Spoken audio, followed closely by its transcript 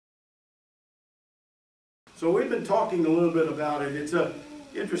So we've been talking a little bit about it. It's an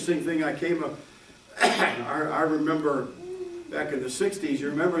interesting thing. I remember back in the 60s,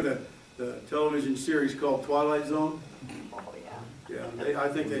 you remember the television series called Twilight Zone? Oh, yeah. Yeah, I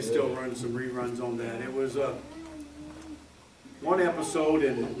think they still run some reruns on that. It was one episode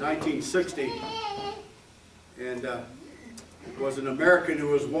in 1960, and it was an American who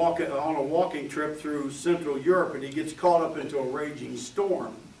was on a walking trip through Central Europe, and he gets caught up into a raging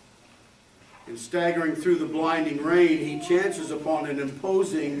storm. And staggering through the blinding rain, he chances upon an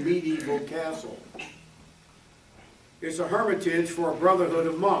imposing medieval castle. It's a hermitage for a brotherhood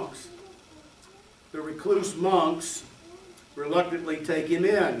of monks. The recluse monks reluctantly take him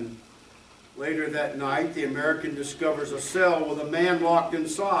in. Later that night, the American discovers a cell with a man locked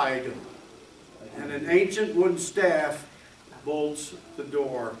inside, and an ancient wooden staff bolts the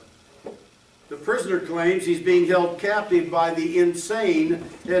door. The prisoner claims he's being held captive by the insane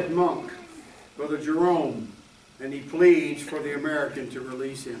head monk, Brother Jerome, and he pleads for the American to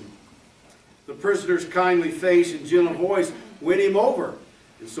release him. The prisoner's kindly face and gentle voice win him over,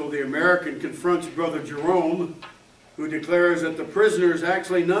 and so the American confronts Brother Jerome, who declares that the prisoner is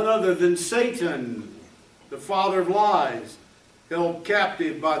actually none other than Satan, the father of lies, held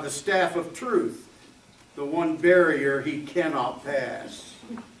captive by the staff of truth, the one barrier he cannot pass.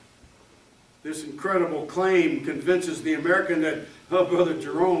 This incredible claim convinces the American that Brother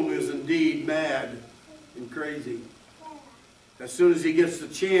Jerome is indeed mad and crazy. As soon as he gets the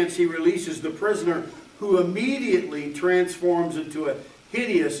chance, he releases the prisoner, who immediately transforms into a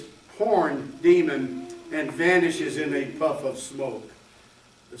hideous horned demon and vanishes in a puff of smoke.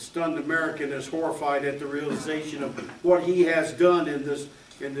 The stunned American is horrified at the realization of what he has done in this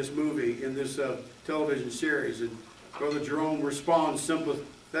movie, in this television series. And Brother Jerome responds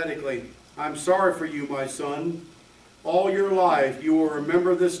sympathetically, "I'm sorry for you, my son. All your life you will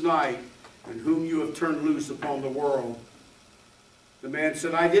remember this night and whom you have turned loose upon the world." The man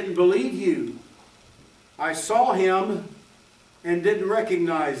said, "I didn't believe you. I saw him and didn't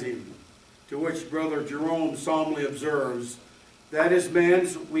recognize him." To which Brother Jerome solemnly observes, "That is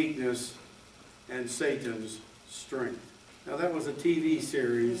man's weakness and Satan's strength." Now that was a TV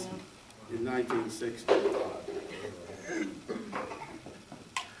series in 1960.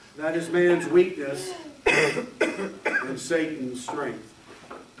 That is man's weakness and Satan's strength.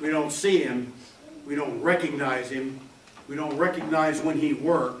 We don't see him. We don't recognize him. We don't recognize when he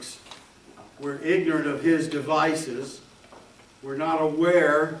works. We're ignorant of his devices. We're not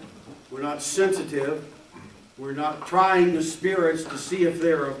aware. We're not sensitive. We're not trying the spirits to see if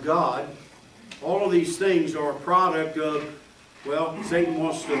they're of God. All of these things are a product of, well, Satan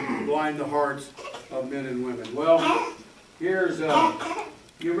wants to blind the hearts of men and women. Well, here's,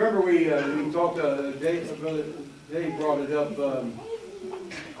 you remember we talked, Dave brought it up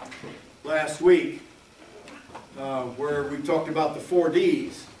last week, where we talked about the 4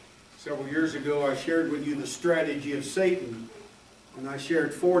 Ds. Several years ago, I shared with you the strategy of Satan, and I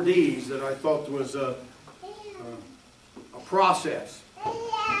shared 4 Ds that I thought was a process.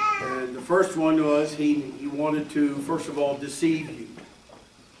 And the first one was he wanted to, first of all, deceive you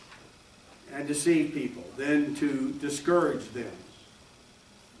and deceive people, then to discourage them.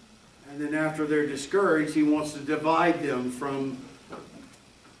 And then after they're discouraged, he wants to divide them from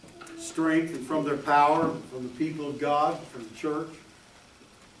strength and from their power, from the people of God, from the church,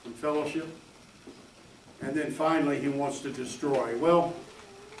 from fellowship. And then finally, he wants to destroy. Well,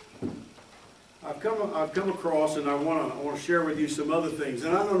 I've come across, and I want to share with you some other things.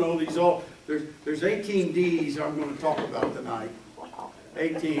 And I don't know, there's 18 D's I'm going to talk about tonight.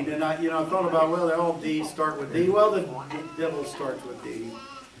 18. And I thought about, well, all D's start with D. Well, the devil starts with D.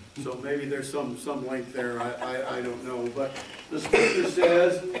 So maybe there's some link there. I don't know. But the scripture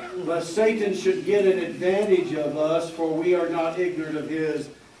says, "Lest Satan should get an advantage of us, for we are not ignorant of his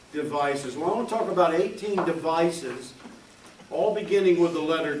devices." Well, I want to talk about 18 devices, all beginning with the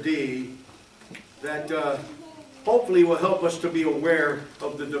letter D, that hopefully will help us to be aware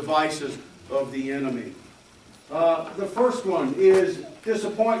of the devices of the enemy. The first one is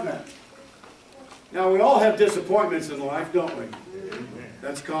disappointment. Now, we all have disappointments in life, don't we?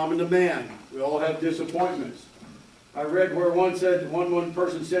 That's common to man. We all have disappointments. I read where one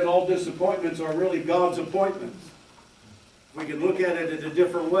person said all disappointments are really God's appointments. We can look at it in a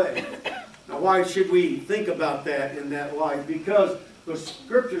different way. Now, why should we think about that in that light? Because the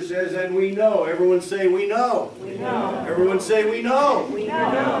scripture says, and we know. Everyone say, we know. We know. Everyone say, we know. We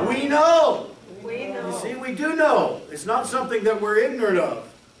know. We know. We know. You see, we do know. It's not something that we're ignorant of.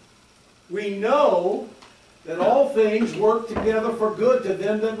 We know that all things work together for good to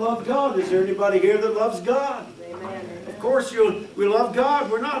them that love God. Is there anybody here that loves God? Amen. Of course, we love God.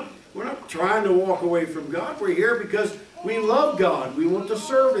 We're not trying to walk away from God. We're here because we love God. We want to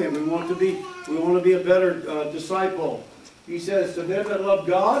serve Him. We want to be a better disciple. He says, to them that love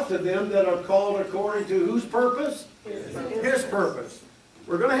God, to them that are called according to whose purpose? His purpose.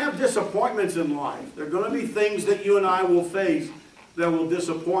 We're going to have disappointments in life. There are going to be things that you and I will face that will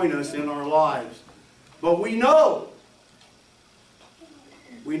disappoint us in our lives. But we know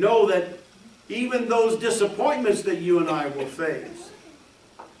that even those disappointments that you and I will face,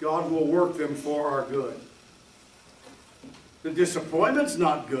 God will work them for our good. The disappointment's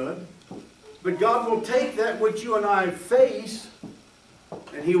not good, but God will take that which you and I face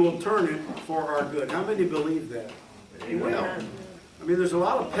and He will turn it for our good. How many believe that? He will. I mean, there's a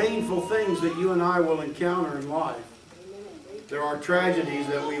lot of painful things that you and I will encounter in life. There are tragedies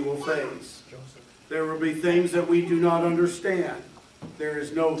that we will face. There will be things that we do not understand. There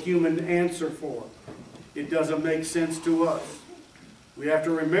is no human answer for. It doesn't make sense to us. We have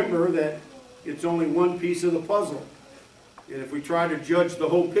to remember that it's only one piece of the puzzle. And if we try to judge the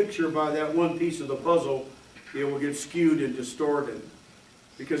whole picture by that one piece of the puzzle, it will get skewed and distorted.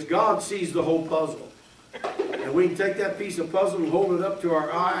 Because God sees the whole puzzle. And we can take that piece of puzzle and hold it up to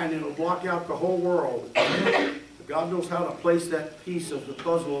our eye and it'll block out the whole world. God knows how to place that piece of the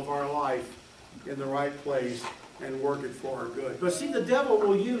puzzle of our life in the right place and work it for our good. But see, the devil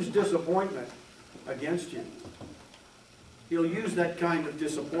will use disappointment against you. He'll use that kind of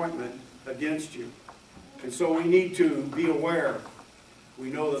disappointment against you. And so we need to be aware. We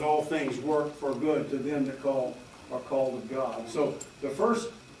know that all things work for good to them that are called of God. So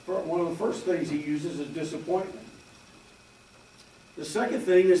one of the first things he uses is disappointment. The second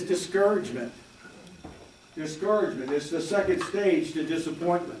thing is discouragement. Discouragement is the second stage to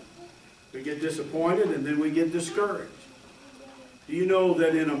disappointment. We get disappointed and then we get discouraged. Do you know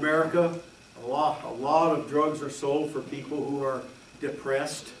that in America, a lot of drugs are sold for people who are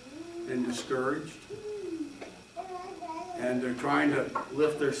depressed and discouraged? And they're trying to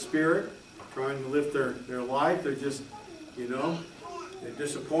lift their spirit, trying to lift their life. They're just, they're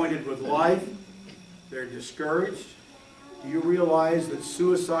disappointed with life. They're discouraged. Do you realize that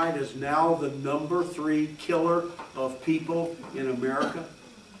suicide is now the number 3 killer of people in America?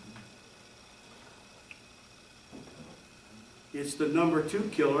 It's the number 2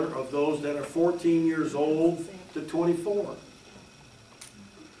 killer of those that are 14 years old to 24.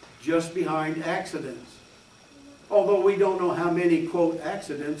 Just behind accidents. Although we don't know how many, quote,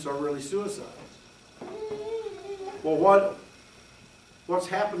 accidents are really suicides. Well, what's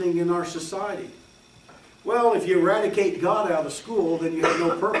happening in our society? Well, if you eradicate God out of school, then you have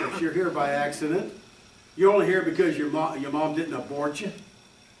no purpose. You're here by accident. You're only here because your mom didn't abort you.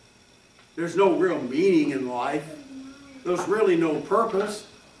 There's no real meaning in life. There's really no purpose.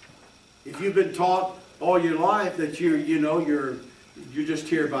 If you've been taught all your life that you're just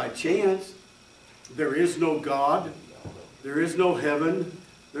here by chance, there is no God, there is no heaven,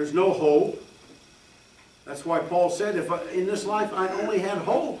 there's no hope. That's why Paul said, if in this life I only had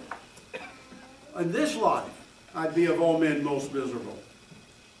hope, in this life I'd be of all men most miserable.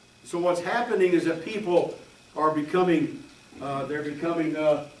 So what's happening is that people are becoming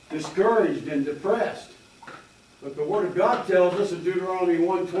discouraged and depressed. But the Word of God tells us in Deuteronomy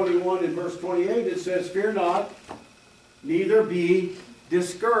 1:21 and verse 28, it says, "Fear not, neither be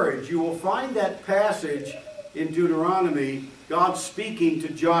discouraged." You will find that passage in Deuteronomy, God speaking to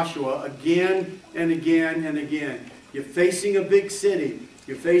Joshua again and again and again. You're facing a big city.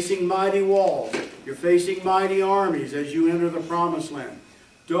 You're facing mighty walls. You're facing mighty armies as you enter the promised land.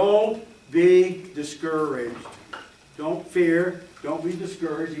 Don't be discouraged. Don't fear. Don't be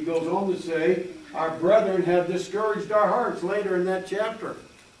discouraged. He goes on to say, our brethren have discouraged our hearts later in that chapter.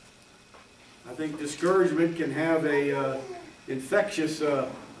 I think discouragement can have a infectious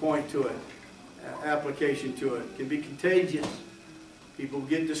point to it, application to it. It can be contagious. People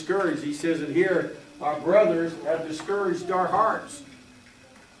get discouraged. He says in here, our brothers have discouraged our hearts.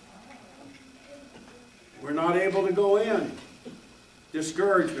 We're not able to go in.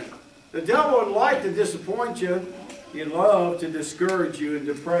 Discouragement. The devil would like to disappoint you. He'd love to discourage you and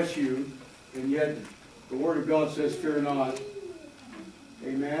depress you. And yet, the Word of God says, fear not.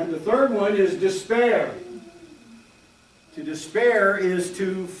 Amen. The third one is despair. To despair is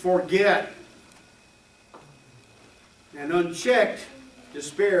to forget. And unchecked,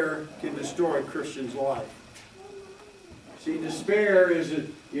 despair can destroy a Christian's life. See, despair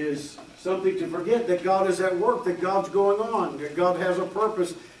is something to forget that God is at work, that God's going on, that God has a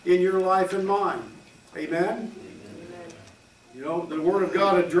purpose in your life and mine. Amen? You know, the Word of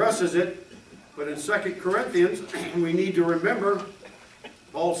God addresses it, but in 2 Corinthians, we need to remember,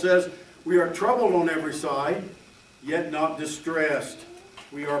 Paul says, we are troubled on every side, yet not distressed.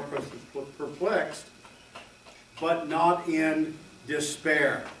 We are perplexed, but not in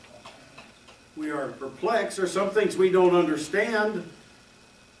despair. We are perplexed. There are some things we don't understand.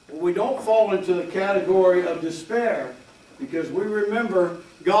 We don't fall into the category of despair because we remember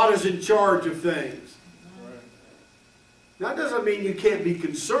God is in charge of things. That doesn't mean you can't be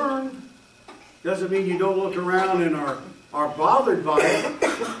concerned. Doesn't mean you don't look around and are bothered by it.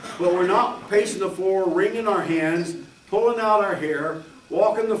 But we're not pacing the floor, wringing our hands, pulling out our hair,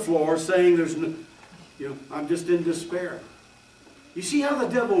 walking the floor, saying there's no, I'm just in despair. You see how the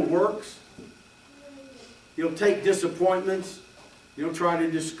devil works? He'll take disappointments. He'll try to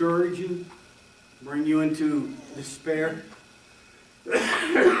discourage you, bring you into despair.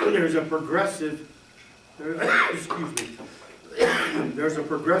 There's a progressive, excuse me, there's a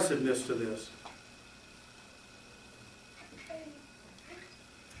progressiveness to this.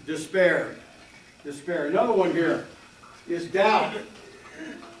 Despair. Despair. Another one here is doubt.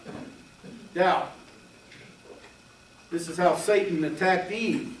 Doubt. This is how Satan attacked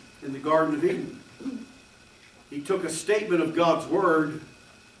Eve in the Garden of Eden. He took a statement of God's Word,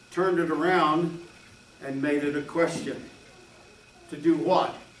 turned it around, and made it a question. To do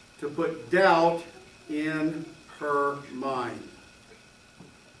what? To put doubt in her mind.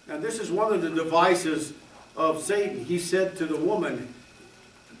 Now this is one of the devices of Satan. He said to the woman,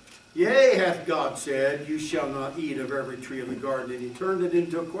 "Yea, hath God said, you shall not eat of every tree of the garden." And he turned it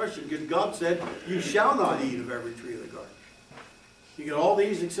into a question because God said, you shall not eat of every tree of the garden. You get all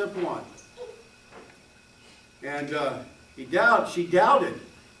these except one. And she doubted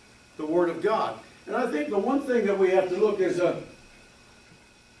the Word of God. And I think the one thing that we have to look is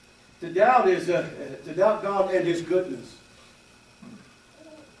to doubt God and His goodness.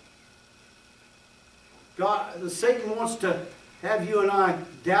 Satan wants to have you and I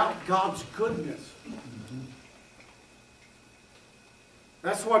doubt God's goodness.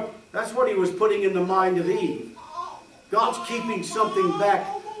 That's what he was putting in the mind of Eve. God's keeping something back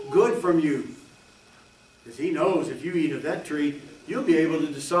good from you. Because He knows if you eat of that tree, you'll be able to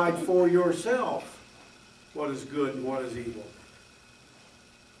decide for yourself what is good and what is evil.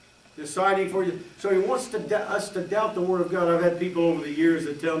 Deciding for you. So He wants us to doubt the Word of God. I've had people over the years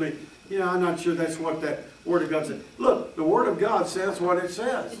that tell me, I'm not sure that's what that Word of God says. Look, the Word of God says what it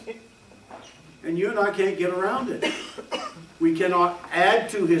says. And you and I can't get around it. We cannot add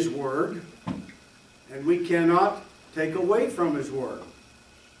to His Word, and we cannot take away from His Word.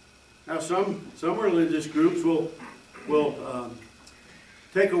 Now, some religious groups will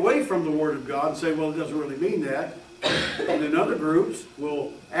take away from the Word of God and say, well, it doesn't really mean that. And then other groups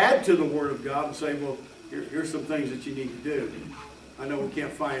will add to the Word of God and say, well, here's some things that you need to do. I know we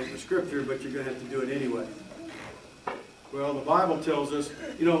can't find it in the Scripture, but you're going to have to do it anyway. Well, the Bible tells us,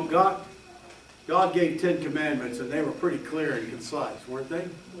 God gave 10 commandments, and they were pretty clear and concise, weren't they?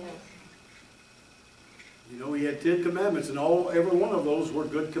 Yes. He had 10 commandments, and every one of those were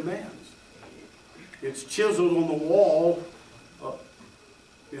good commands. It's chiseled on the wall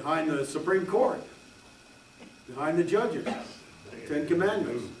behind the Supreme Court, behind the judges. 10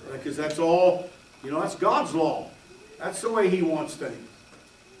 commandments, because that's all, that's God's law. That's the way He wants things.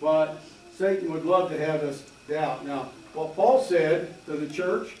 But Satan would love to have us doubt. Now, what Paul said to the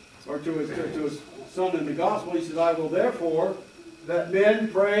church, or to his son in the gospel, he said, I will therefore that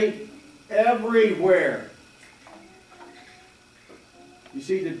men pray everywhere. You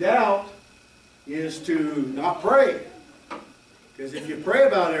see, to doubt is to not pray. Because if you pray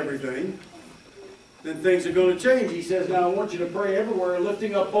about everything, then things are going to change. He says, now I want you to pray everywhere,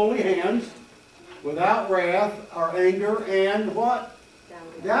 lifting up holy hands, without wrath or anger and what?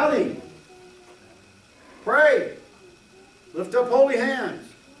 Doubting. Pray. Lift up holy hands.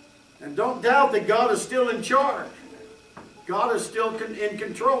 And don't doubt that God is still in charge. God is still in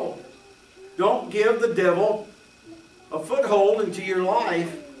control. Don't give the devil a foothold into your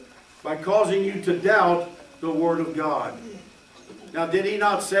life by causing you to doubt the Word of God. Now, did He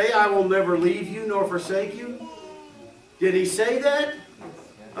not say, I will never leave you nor forsake you? Did He say that?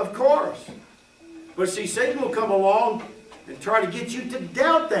 Of course. But see, Satan will come along and try to get you to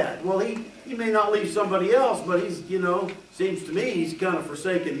doubt that. Well, he may not leave somebody else, but he's, seems to me he's kind of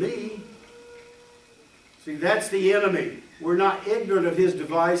forsaken me. See, that's the enemy. We're not ignorant of his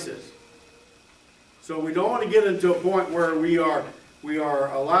devices. So we don't want to get into a point where we are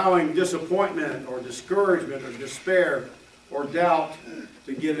allowing disappointment or discouragement or despair or doubt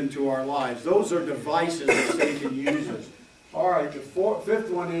to get into our lives. Those are devices that Satan uses. All right, the fifth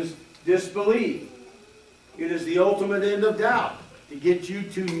one is disbelief. It is the ultimate end of doubt, to get you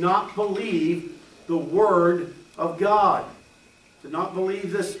to not believe the Word of God, to not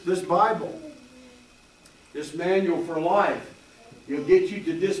believe this Bible. this manual for life. He'll get you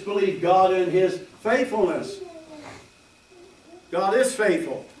to disbelieve God and His faithfulness. God is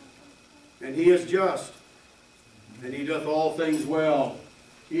faithful, and He is just, and He doth all things well.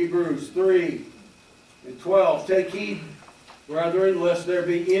 Hebrews 3:12. Take heed, brethren, lest there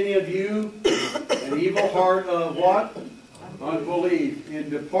be any of you an evil heart of what? Unbelief in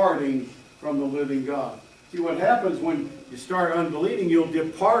departing from the living God. See, what happens when you start unbelieving, you'll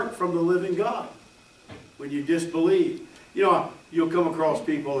depart from the living God. When you disbelieve. You know, you'll come across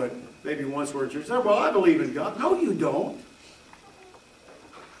people that maybe once were in church, say, well, I believe in God. No, you don't.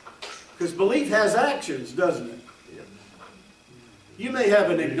 Because belief has actions, doesn't it? You may have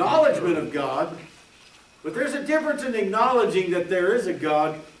an acknowledgement of God, but there's a difference in acknowledging that there is a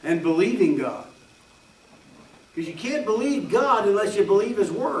God and believing God. Because you can't believe God unless you believe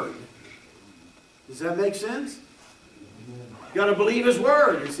His Word. Does that make sense? You've got to believe His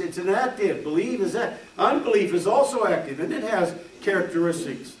Word. It's an active. Believe is that. Unbelief is also active, and it has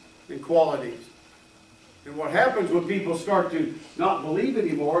characteristics and qualities. And what happens when people start to not believe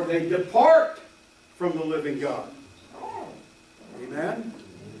anymore, they depart from the living God. Amen?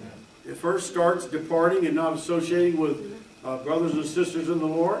 It first starts departing and not associating with brothers and sisters in the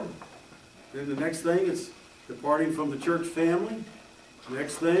Lord. Then the next thing, it's departing from the church family.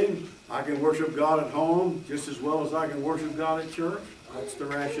 Next thing, I can worship God at home just as well as I can worship God at church. That's the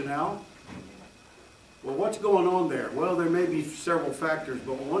rationale. Well, what's going on there? Well, there may be several factors,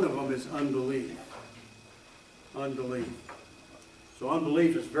 but one of them is unbelief. Unbelief. So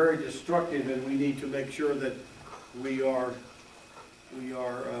unbelief is very destructive, and we need to make sure that we are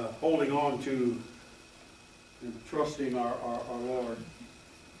holding on to and trusting our Lord.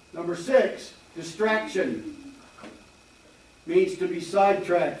 Number 6, distraction. Means to be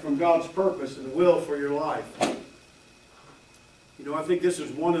sidetracked from God's purpose and will for your life. You know, I think this is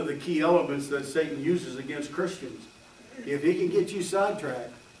one of the key elements that Satan uses against Christians. If he can get you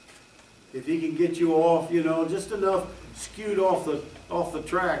sidetracked, if he can get you off, you know, just enough skewed off the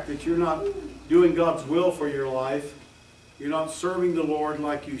track that you're not doing God's will for your life, you're not serving the Lord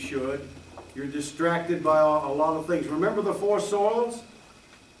like you should, you're distracted by a lot of things. Remember the 4 soils?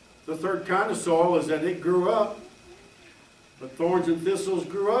 The third kind of soil is that it grew up, but thorns and thistles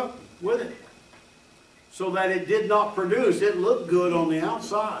grew up with it, so that it did not produce. It looked good on the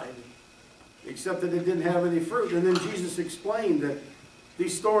outside, except that it didn't have any fruit. And then Jesus explained that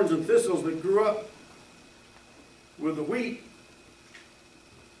these thorns and thistles that grew up with the wheat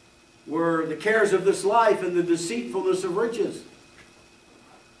were the cares of this life and the deceitfulness of riches.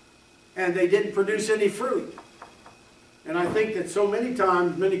 And they didn't produce any fruit. And I think that so many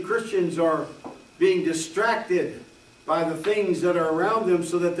times, many Christians are being distracted by the things that are around them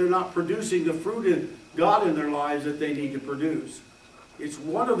so that they're not producing the fruit of God in their lives that they need to produce. It's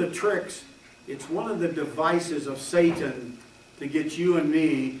one of the tricks, it's one of the devices of Satan to get you and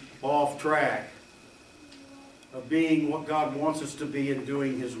me off track of being what God wants us to be and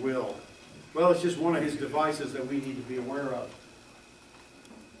doing His will. Well, it's just one of his devices that we need to be aware of.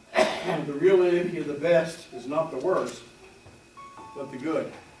 The real enemy of the best is not the worst, but the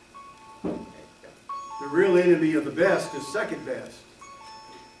good. The real enemy of the best is second best.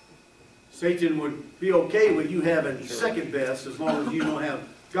 Satan would be okay with you having second best as long as you don't have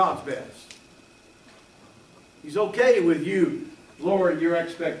God's best. He's okay with you lowering your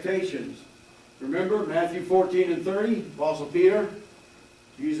expectations. Remember Matthew 14:30, Apostle Peter,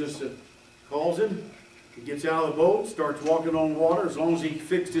 Jesus calls him. He gets out of the boat, starts walking on water. As long as he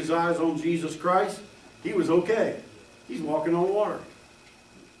fixed his eyes on Jesus Christ, he was okay. He's walking on water.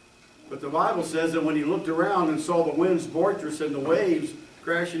 But the Bible says that when he looked around and saw the winds boisterous and the waves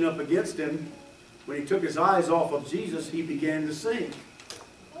crashing up against him, when he took his eyes off of Jesus, he began to sink.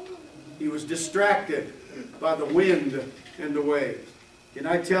 He was distracted by the wind and the waves. Can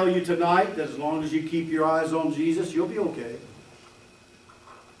I tell you tonight that as long as you keep your eyes on Jesus, you'll be okay.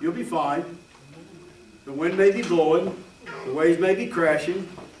 You'll be fine. The wind may be blowing, the waves may be crashing,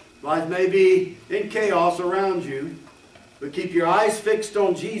 life may be in chaos around you, but keep your eyes fixed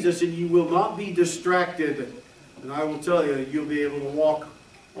on Jesus and you will not be distracted. And I will tell you, you'll be able to walk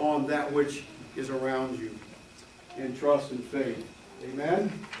on that which is around you in trust and faith.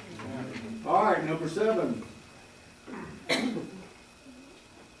 Amen? Amen. All right, number 7.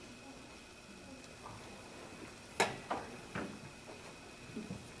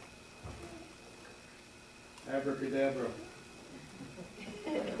 Abracadabra.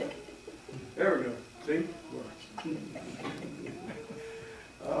 There we go. See?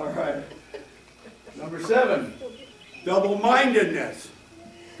 All right. Number 7. Double-mindedness.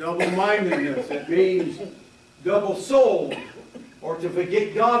 Double-mindedness. It means double-souled, or to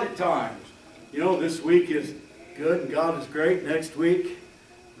forget God at times. You know, this week is good and God is great. Next week,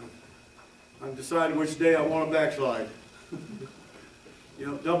 I'm deciding which day I want to backslide. You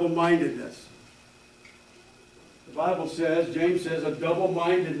know, double-mindedness. The Bible says, James says, a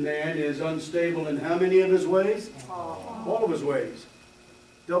double-minded man is unstable in how many of his ways? All of his ways.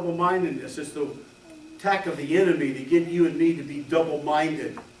 Double-mindedness is the attack of the enemy to get you and me to be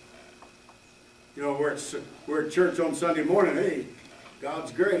double-minded. You know, we're at church on Sunday morning. Hey,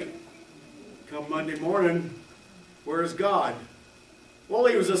 God's great. Come Monday morning, where's God? Well,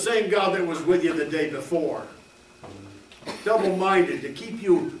 He was the same God that was with you the day before. Double-minded, to keep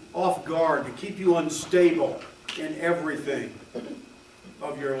you off guard, to keep you unstable in everything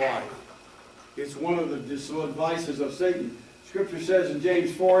of your life. It's one of the devices of Satan. Scripture says in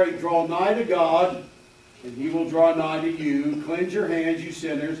James 4:8, draw nigh to God, and He will draw nigh to you. Cleanse your hands, you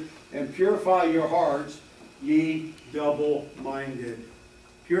sinners, and purify your hearts, ye double-minded.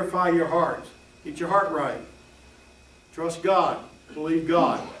 Purify your hearts. Get your heart right. Trust God. Believe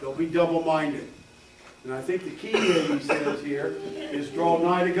God. Don't be double-minded. And I think the key that he says here is draw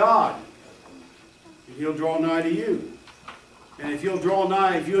nigh to God. And He'll draw nigh to you. And if you'll draw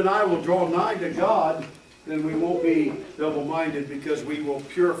nigh, if you and I will draw nigh to God, then we won't be double-minded because we will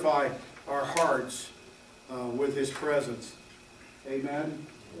purify our hearts with His presence. Amen?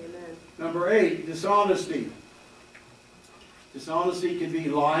 Amen. Number 8, dishonesty. Dishonesty can be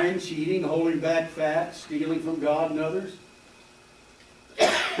lying, cheating, holding back facts, stealing from God and others.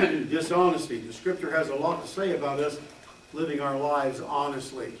 Dishonesty. The Scripture has a lot to say about us living our lives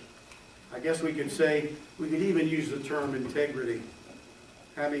honestly. I guess we could say, we could even use the term integrity.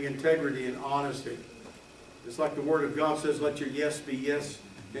 Having integrity and honesty. It's like the Word of God says, let your yes be yes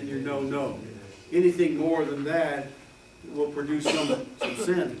and your no, no. Anything more than that will produce some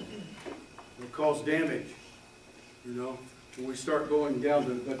sin. Will cause damage. You know, when we start going down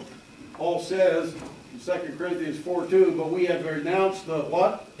to, but Paul says in 2 Corinthians 4:2, but we have renounced the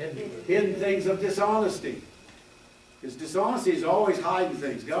what? Hidden things of dishonesty. Because dishonesty is always hiding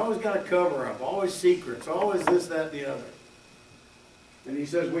things. You always got to cover up. Always secrets. Always this, that, and the other. And he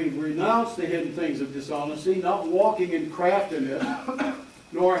says we've renounced the hidden things of dishonesty, not walking in craftiness,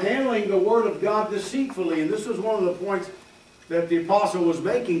 nor handling the word of God deceitfully. And this was one of the points that the apostle was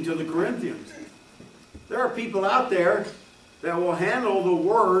making to the Corinthians. There are people out there that will handle the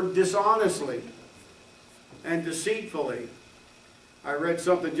word dishonestly and deceitfully. I read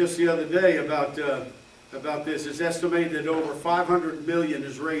something just the other day about this. It's estimated that over 500 million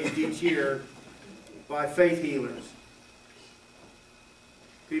is raised each year by faith healers.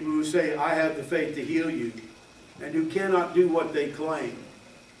 People who say, I have the faith to heal you, and who cannot do what they claim.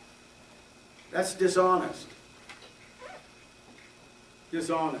 That's dishonest.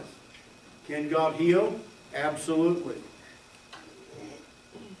 Dishonest. Can God heal? Absolutely.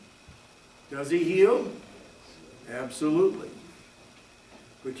 Does He heal? Absolutely.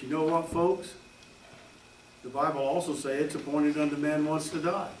 But you know what, folks? The Bible also says it's appointed unto man once to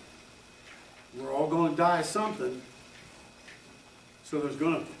die. We're all going to die of something. So there's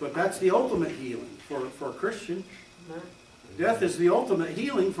going to, but that's the ultimate healing for a Christian. Death is the ultimate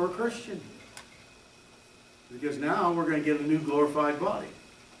healing for a Christian. Because now we're going to get a new glorified body.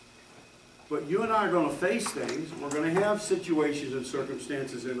 But you and I are going to face things. We're going to have situations and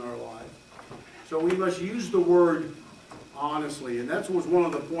circumstances in our lives. So we must use the word honestly. And that was one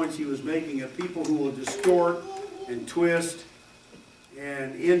of the points he was making, of people who will distort and twist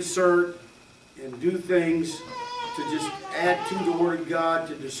and insert and do things to just add to the Word of God,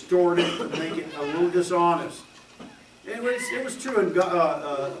 to distort it, to make it a little dishonest. And it was true in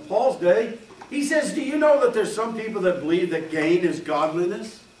Paul's day. He says, do you know that there's some people that believe that gain is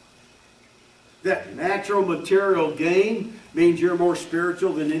godliness? That natural material gain means you're more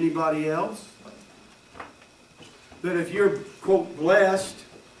spiritual than anybody else? That if you're, quote, blessed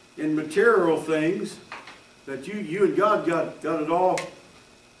in material things, that you and God got it all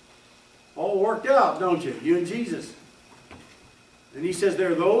worked out, don't you? You and Jesus. And he says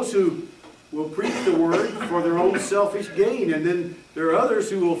there are those who will preach the word for their own selfish gain. And then there are others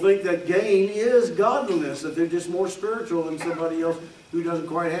who will think that gain is godliness, that they're just more spiritual than somebody else who doesn't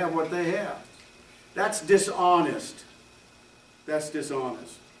quite have what they have. That's dishonest. That's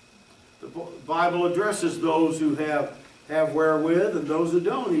dishonest. The Bible addresses those who have wherewith and those who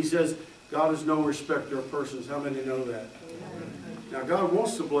don't. He says, God is no respecter of persons. How many know that? Now, God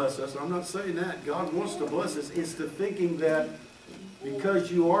wants to bless us. I'm not saying that. God wants to bless us. It's the thinking that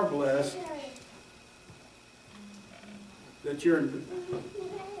because you are blessed, that you're in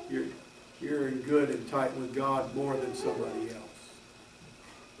good and tight with God more than somebody else.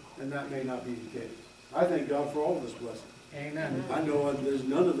 And that may not be the case. I thank God for all of His blessings. Amen. I know there's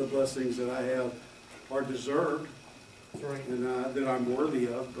none of the blessings that I have are deserved That's right. and that I'm worthy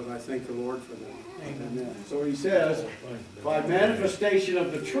of, but I thank the Lord for them. Amen. So he says, by manifestation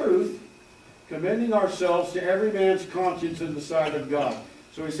of the truth, commending ourselves to every man's conscience in the sight of God.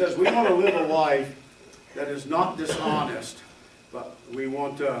 So he says we want to live a life that is not dishonest, but we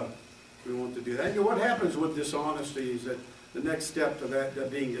want to do that. And what happens with dishonesty is that the next step to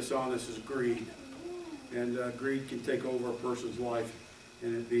that being dishonest is greed. And greed can take over a person's life,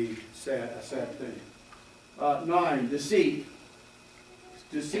 and it'd be a sad thing. 9, deceit.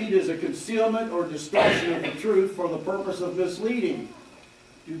 Deceit is a concealment or distortion of the truth for the purpose of misleading.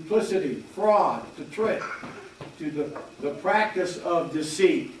 Duplicity, fraud, to trick, to the practice of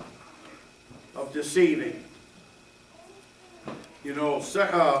deceit, of deceiving. You know, 2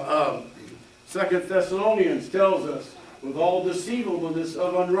 Thessalonians tells us, with all deceivableness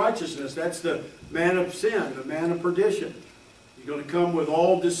of unrighteousness. That's the man of sin, the man of perdition. He's going to come with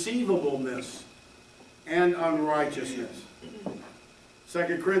all deceivableness and unrighteousness.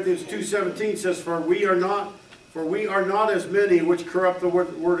 2 Corinthians 2:17 says, For we are not as many which corrupt the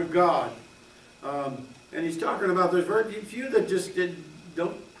word of God. And he's talking about there's very few that just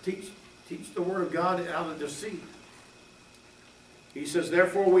don't teach the word of God out of deceit. He says,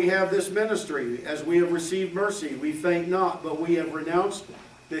 Therefore we have this ministry, as we have received mercy, we faint not, but we have renounced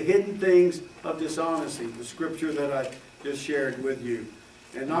the hidden things of dishonesty, the scripture that I just shared with you,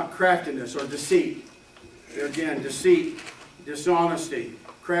 and not craftiness or deceit. Again, deceit, dishonesty,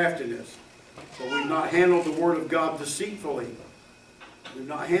 craftiness. But we've not handled the word of God deceitfully. We've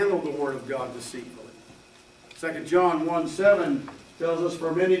not handled the word of God deceitfully. 2 John 1:7 tells us,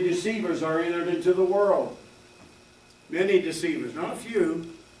 For many deceivers are entered into the world. Many deceivers, not a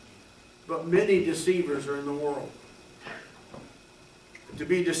few, but many deceivers are in the world. To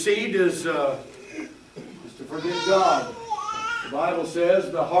be deceived is to forget God. The Bible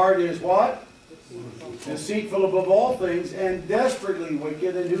says the heart is what? Deceitful above all things and desperately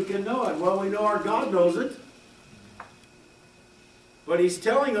wicked, and who can know it? Well, we know our God knows it. But He's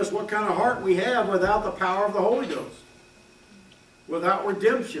telling us what kind of heart we have without the power of the Holy Ghost. Without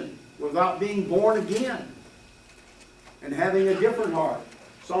redemption. Without being born again. And having a different heart.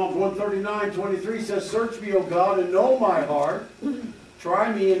 Psalms 139:23 says, Search me, O God, and know my heart.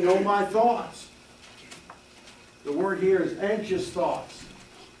 Try me and know my thoughts. The word here is anxious thoughts.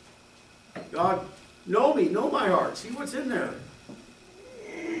 God, know me, know my heart. See what's in there.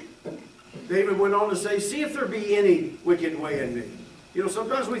 David went on to say, See if there be any wicked way in me. You know,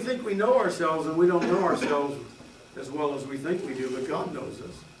 sometimes we think we know ourselves and we don't know ourselves as well as we think we do, but God knows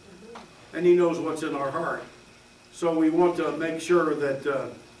us. And He knows what's in our heart. So we want to make sure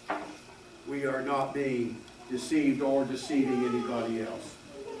that we are not being deceived or deceiving anybody else.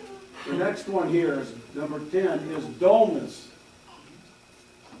 The next one here is number 10 is dullness.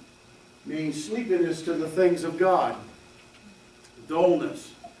 Means sleepiness to the things of God.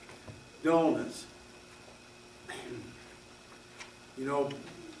 Dullness. Dullness. You know,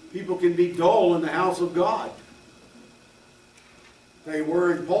 people can be dull in the house of God. They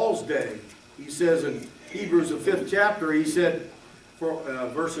were in Paul's day. He says in Hebrews, the 5th chapter, he said,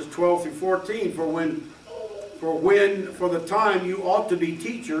 verses 12 through 14, for the time you ought to be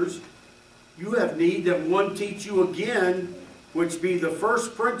teachers, you have need that one teach you again, which be the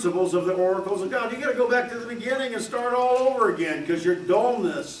first principles of the oracles of God. You've got to go back to the beginning and start all over again, because your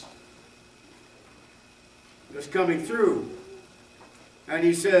dullness is coming through. And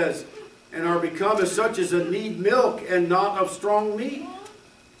he says, and are become as such as that need milk and not of strong meat.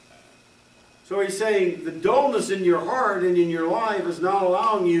 So he's saying the dullness in your heart and in your life is not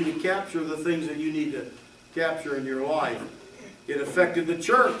allowing you to capture the things that you need to capture in your life. It affected the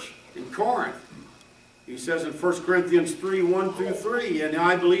church in Corinth. He says in 1 Corinthians 3:1 through 3, And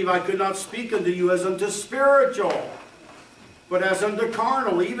I believe I could not speak unto you as unto spiritual, but as unto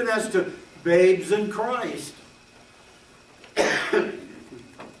carnal, even as to babes in Christ.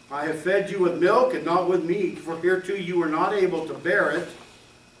 I have fed you with milk and not with meat, for hereto you were not able to bear it,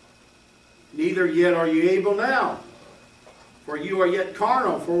 neither yet are you able now. For you are yet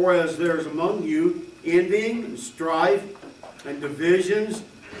carnal, for whereas there is among you envying and strife and divisions,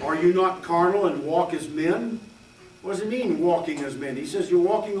 are you not carnal and walk as men? What does it mean, walking as men? He says you're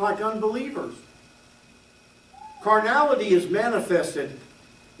walking like unbelievers. Carnality is manifested,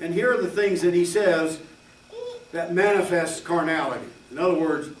 and here are the things that he says that manifests carnality. In other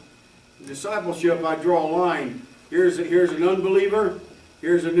words, in discipleship, I draw a line. Here's an unbeliever,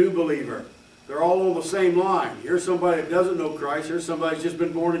 here's a new believer. They're all on the same line. Here's somebody that doesn't know Christ. Here's somebody that's just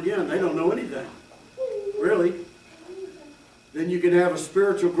been born again. They don't know anything. Really. Then you can have a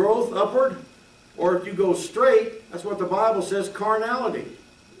spiritual growth upward, or if you go straight, That's what the Bible says, carnality.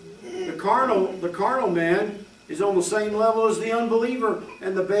 The carnal man is on the same level as the unbeliever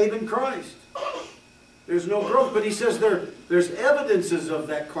and the babe in Christ. There's no growth, but he says there's evidences of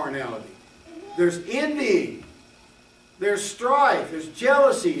that carnality. There's envy, there's strife, there's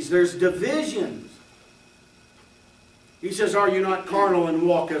jealousies, there's divisions. He says, are you not carnal and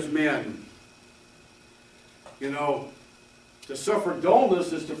walk as men? You know, to suffer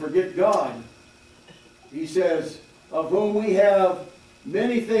dullness is to forget God. He says, of whom we have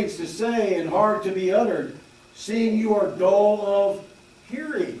many things to say and hard to be uttered, seeing you are dull of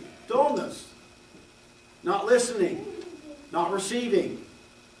hearing. Dullness. Not listening. Not receiving.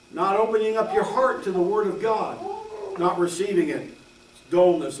 Not opening up your heart to the Word of God. Not receiving it. It's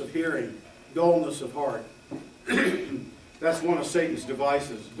dullness of hearing. Dullness of heart. That's one of Satan's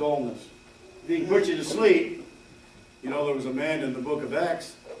devices. Dullness. If he can put you to sleep. You know, there was a man in the book of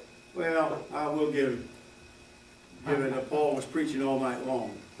Acts. Well, I will give it that Paul was preaching all night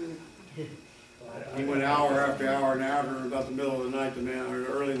long. He went hour after hour and hour, and about the middle of the night, the man, or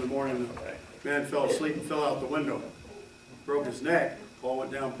early in the morning, the man fell asleep and fell out the window. Broke his neck. Paul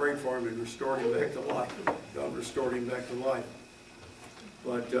went down, prayed for him, and restored him back to life. God restored him back to life.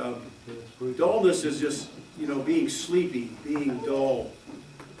 But dullness is just, you know, being sleepy, being dull.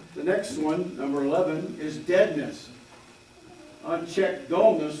 The next one, number 11, is deadness. Unchecked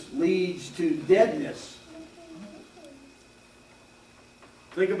dullness leads to deadness.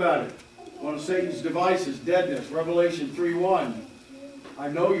 Think about it. One of Satan's devices, deadness. Revelation 3:1. I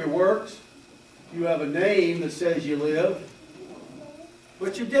know your works. You have a name that says you live,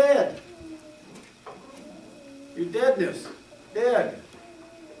 but you're dead. Your deadness. Dead.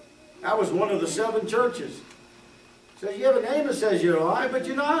 That was one of the 7 churches. It says you have a name that says you're alive, but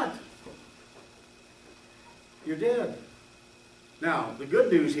you're not. You're dead. Now, the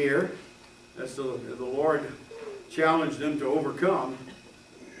good news here, as the Lord challenged them to overcome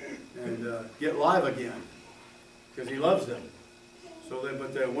and get live again, because He loves them. So,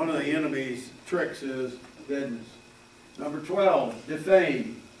 one of the enemy's tricks is deadness. Number 12,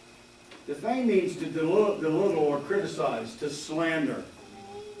 defame. Defame means to belittle or criticize, to slander.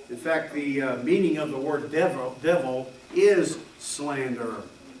 In fact, the meaning of the word devil is slander.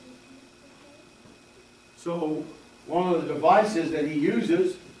 So, one of the devices that he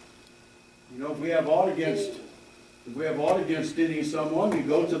uses, you know, if we have aught against someone, you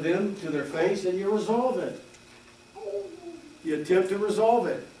go to them, to their face, and you resolve it. You attempt to resolve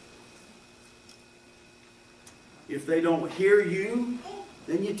it. If they don't hear you,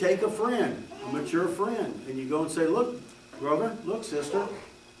 then you take a friend, a mature friend, and you go and say, look, brother, look, sister,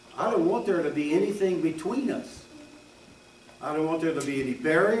 I don't want there to be anything between us. I don't want there to be any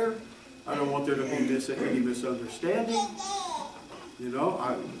barrier. I don't want there to be any misunderstanding. You know,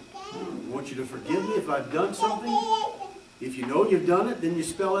 I want you to forgive me if I've done something. If you know you've done it, then you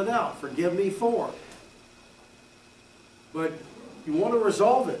spell it out. Forgive me for. But you want to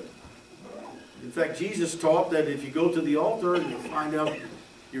resolve it. In fact, Jesus taught that if you go to the altar and you find out,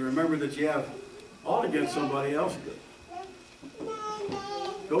 you remember that you have aught against somebody else,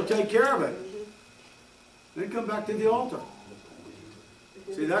 go take care of it. Then come back to the altar.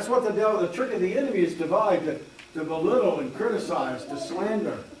 See, that's what the trick of the enemy is to belittle and criticize, to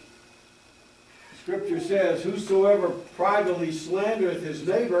slander. Scripture says, whosoever privately slandereth his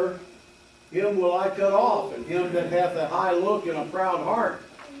neighbor, him will I cut off, and him that hath a high look and a proud heart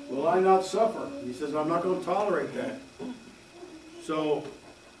will I not suffer. He says, I'm not going to tolerate that. So,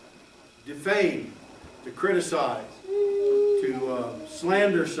 defame, to criticize, to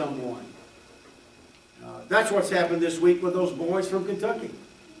slander someone. That's what's happened this week with those boys from Kentucky.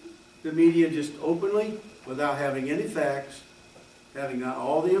 The media just openly, without having any facts, having not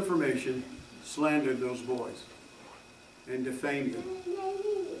all the information, slandered those boys and defamed them.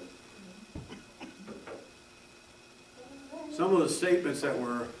 Some of the statements that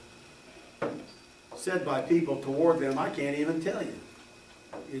were said by people toward them, I can't even tell you.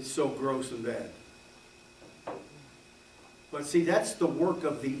 It's so gross and bad. But see, that's the work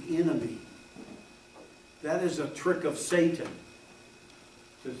of the enemy. That is a trick of Satan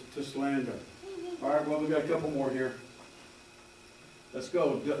to slander. All right, well, we've got a couple more here. Let's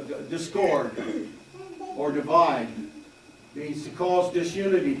go. Discord or divide means to cause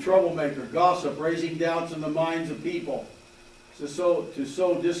disunity, troublemaker, gossip, raising doubts in the minds of people. To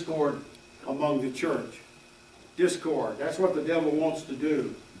sow discord among the church. Discord. That's what the devil wants to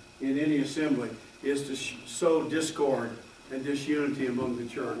do in any assembly, is to sow discord and disunity among the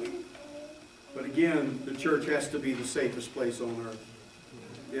church. But again, the church has to be the safest place on earth.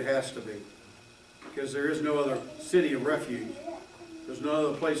 It has to be. Because there is no other city of refuge. There's no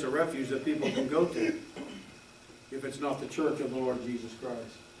other place of refuge that people can go to. if it's not the church of the Lord Jesus Christ.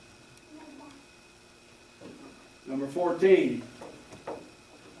 Number 14.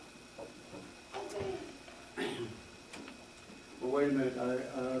 Well, wait a minute.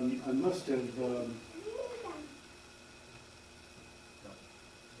 I must have...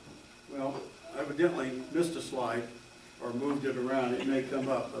 well, evidently missed a slide or moved it around. It may come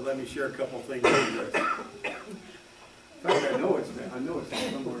up, but let me share a couple things with this. In fact, I know it's there. I know it's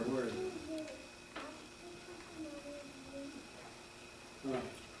there somewhere. Where is it?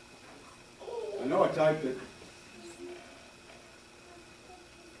 I know I typed it.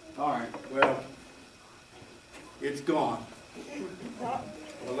 All right, well, it's gone.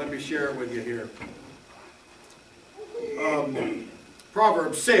 Well, let me share it with you here.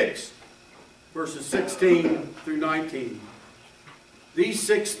 Proverbs 6, verses 16 through 19. These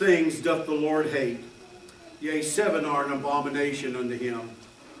 6 things doth the Lord hate, yea, 7 are an abomination unto him.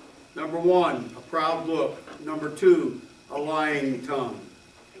 Number 1, a proud look. Number 2, a lying tongue.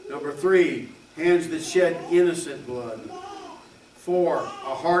 Number 3, hands that shed innocent blood. 4, a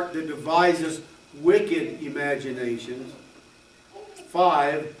heart that devises wicked imaginations.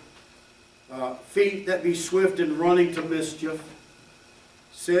 5, feet that be swift in running to mischief.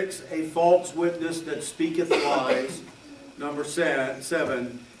 6, a false witness that speaketh lies. Number 7,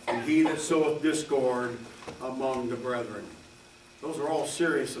 and he that soweth discord among the brethren. Those are all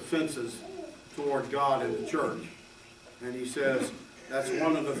serious offenses toward God and the church. And he says that's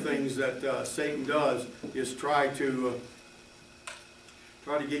one of the things that Satan does, is try to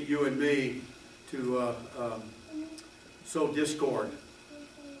get you and me to sow discord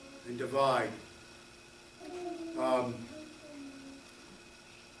and divide. All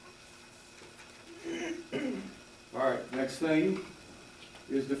right, next thing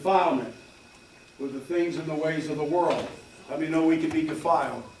is defilement with the things and the ways of the world. How many know we can be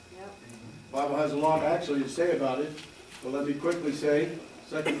defiled? Yep. The Bible has a lot actually to say about it, but let me quickly say,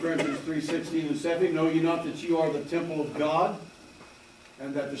 2 Corinthians 3:16 and 17, know ye not that you are the temple of God,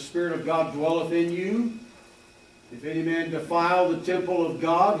 and that the Spirit of God dwelleth in you? If any man defile the temple of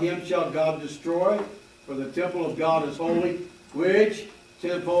God, him shall God destroy, for the temple of God is holy, which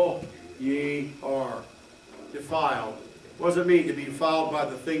temple ye are. Defiled. What does it mean to be defiled by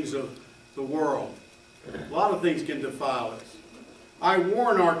the things of the world? A lot of things can defile us. I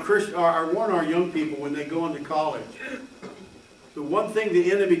warn our young people when they go into college. The one thing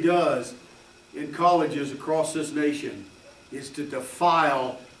the enemy does in colleges across this nation is to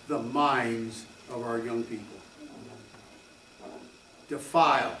defile the minds of our young people.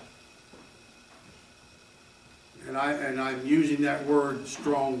 Defile. And I'm using that word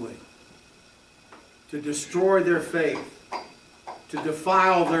strongly. To destroy their faith, to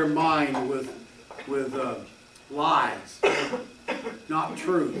defile their mind with lies, not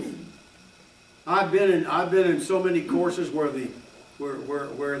truth. I've been in so many courses where the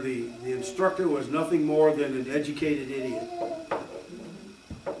instructor was nothing more than an educated idiot.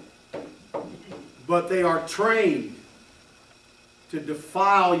 But they are trained to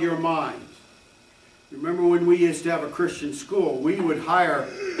defile your minds. Remember when we used to have a Christian school, we would hire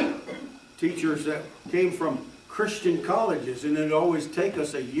teachers that came from Christian colleges, and it'd always take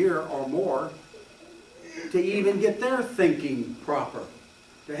us a year or more to even get their thinking proper,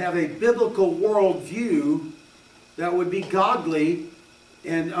 to have a biblical worldview that would be godly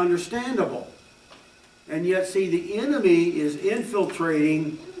and understandable. And yet, see, the enemy is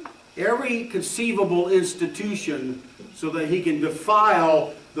infiltrating every conceivable institution so that he can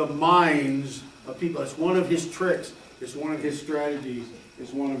defile the minds of people. It's one of his tricks. It's one of his strategies.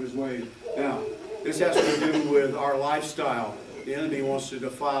 It's one of his ways. Now, this has to do with our lifestyle. The enemy wants to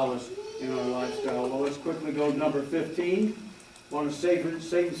defile us in our lifestyle. Well, let's quickly go to number 15. One of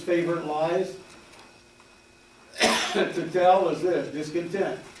Satan's favorite lies to tell is this: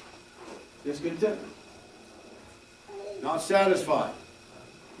 discontent. Discontent. Not satisfied.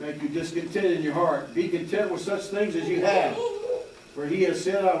 Make you discontent in your heart. Be content with such things as you have. For he has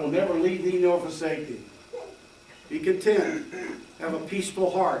said, I will never leave thee nor forsake thee. Be content. Have a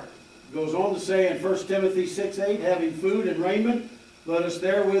peaceful heart. It goes on to say in 1 Timothy 6:8, having food and raiment, let us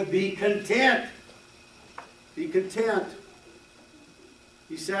therewith be content. Be content.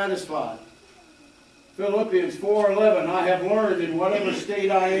 Be satisfied. Philippians 4:11, I have learned in whatever state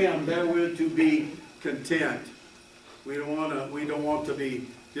I am therewith to be content. We don't want to be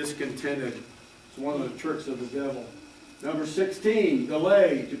discontented. It's one of the tricks of the devil. Number 16,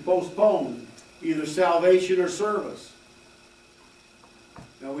 delay, to postpone either salvation or service.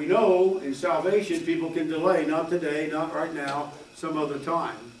 Now we know in salvation people can delay, not today, not right now, some other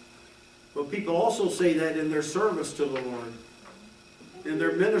time. But people also say that in their service to the Lord, in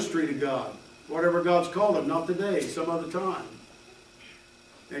their ministry to God. whatever God's called them, not today, some other time.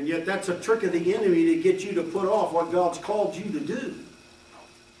 And yet that's a trick of the enemy to get you to put off what God's called you to do.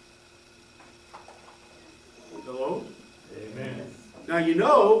 Hello? Amen. Now you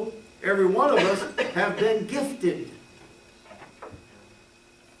know, every one of us have been gifted.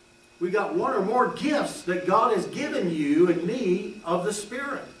 We got one or more gifts that God has given you and me of the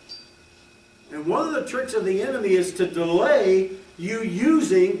Spirit. And one of the tricks of the enemy is to delay you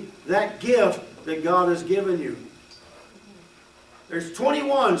using that gift that God has given you. There's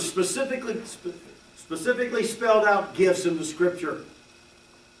 21 specifically spelled out gifts in the Scripture.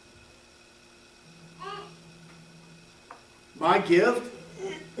 My gift,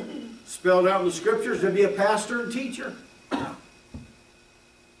 spelled out in the Scriptures, to be a pastor and teacher.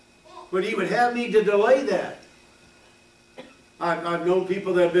 But he would have me to delay that. I've known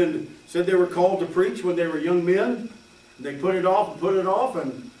people that have said they were called to preach when they were young men. And they put it off,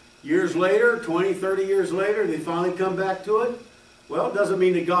 and years later, 20, 30 years later, they finally come back to it. Well, it doesn't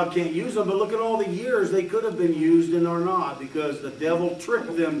mean that God can't use them, but look at all the years they could have been used and are not, because the devil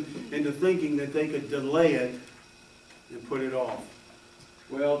tricked them into thinking that they could delay it and put it off.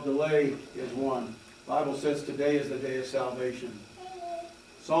 Well, delay is one. The Bible says today is the day of salvation.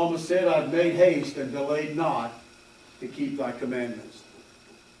 Psalmist said, I've made haste and delayed not to keep thy commandments.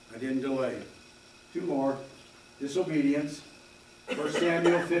 I didn't delay. Two more. Disobedience. 1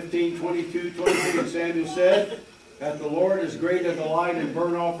 Samuel 15, 22, 23. And Samuel said, that the Lord is great a delight in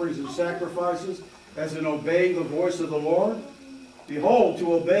burnt offerings and sacrifices, as in obeying the voice of the Lord. Behold,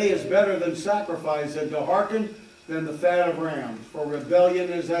 to obey is better than sacrifice, and to hearken than the fat of rams. For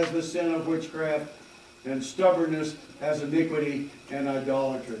rebellion is as the sin of witchcraft, and stubbornness as iniquity and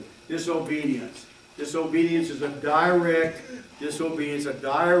idolatry. Disobedience. Disobedience is a direct disobedience, a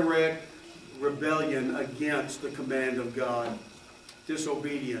direct rebellion against the command of God.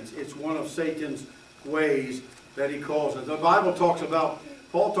 Disobedience. It's one of Satan's ways that he calls it. The Bible talks about,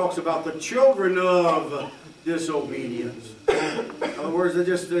 Paul talks about the children of disobedience. In other words,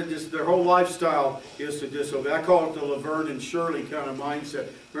 their whole lifestyle is to disobey. I call it the Laverne and Shirley kind of mindset.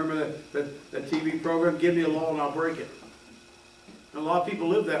 Remember that TV program, Give Me a Law and I'll Break It? And a lot of people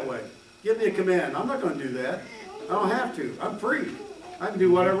live that way. Give me a command. I'm not going to do that. I don't have to. I'm free. I can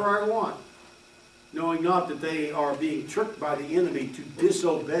do whatever I want. Knowing not that they are being tricked by the enemy to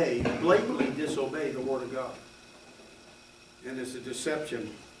disobey, blatantly disobey the Word of God. And it's a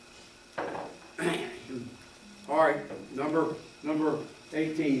deception. All right, number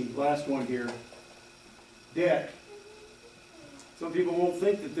 18, last one here. Debt. Some people won't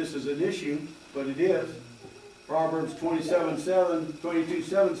think that this is an issue, but it is. Proverbs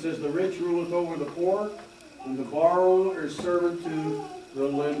 22:7 says, the rich ruleth over the poor, and the borrower is servant to the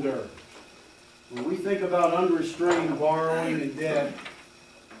lender. When we think about unrestrained borrowing and debt,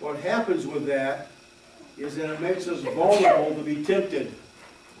 what happens with that is that it makes us vulnerable to be tempted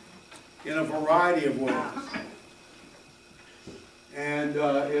in a variety of ways. And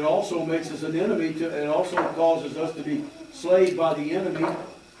it also makes us an enemy. It also causes us to be slaved by the enemy,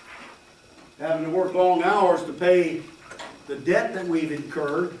 having to work long hours to pay the debt that we've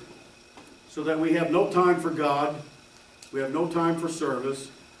incurred, so that we have no time for God, we have no time for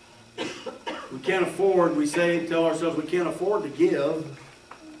service. We can't afford, tell ourselves we can't afford to give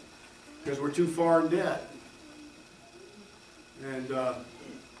because we're too far in debt. And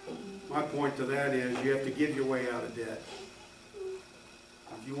my point to that is you have to give your way out of debt.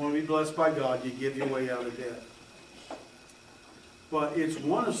 If you want to be blessed by God, you give your way out of debt. But it's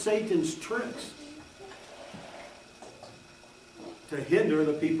one of Satan's tricks to hinder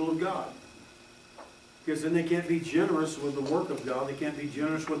the people of God. Because then they can't be generous with the work of God. They can't be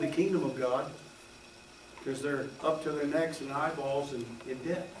generous with the kingdom of God. Because they're up to their necks and eyeballs in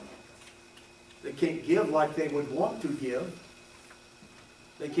debt. They can't give like they would want to give.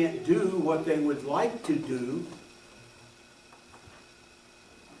 They can't do what they would like to do.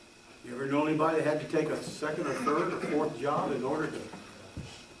 You ever know anybody that had to take a second or third or fourth job in order to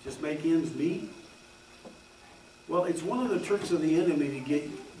just make ends meet? Well, it's one of the tricks of the enemy to get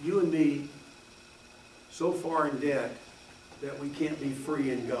you and me so far in debt that we can't be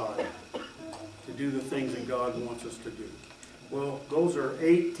free in God to do the things that God wants us to do. Well, those are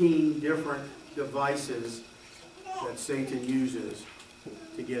 18 different devices that Satan uses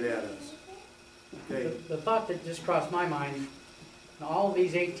to get at us. Okay. The thought that just crossed my mind, all of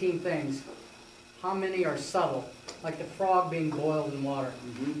these 18 things, how many are subtle? Like the frog being boiled in water.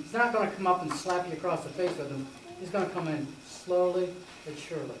 Mm-hmm. He's not going to come up and slap you across the face with him. He's going to come in slowly but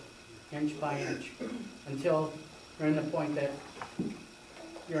surely, inch by inch, until you're in the point that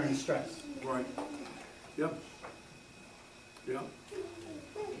you're in stress. Right. Yep. Yep.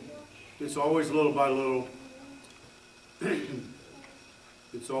 It's always little by little.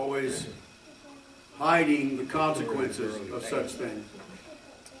 It's always hiding the consequences of such things.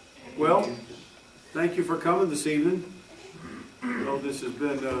 Well, thank you for coming this evening. I know this has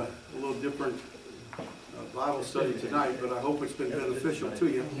been a little different Bible study tonight, but I hope it's been beneficial to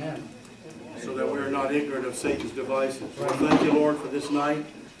you, Amen. so that we are not ignorant of Satan's devices. Well, thank you, Lord, for this night.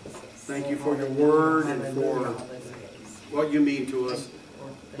 Thank you for your word and for what you mean to us.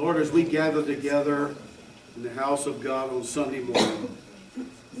 Lord, as we gather together in the house of God on Sunday morning,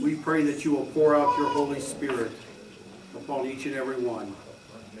 we pray that you will pour out your Holy Spirit upon each and every one.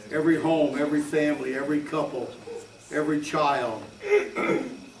 Every home, every family, every couple, every child,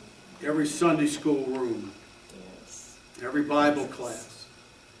 every Sunday school room, every Bible class.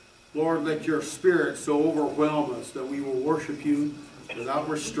 Lord, let your Spirit so overwhelm us that we will worship you without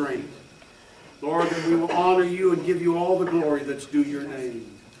restraint. Lord, that we will honor you and give you all the glory that's due your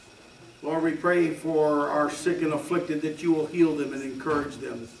name. Lord, we pray for our sick and afflicted that you will heal them and encourage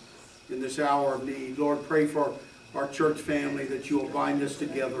them in this hour of need. Lord, pray for our church family that you will bind us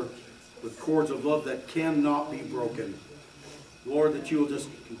together with cords of love that cannot be broken. Lord, that you will just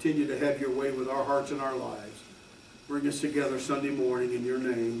continue to have your way with our hearts and our lives. Bring us together Sunday morning in your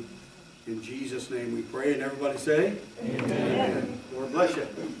name. In Jesus' name we pray. And everybody say, Amen. Lord bless you.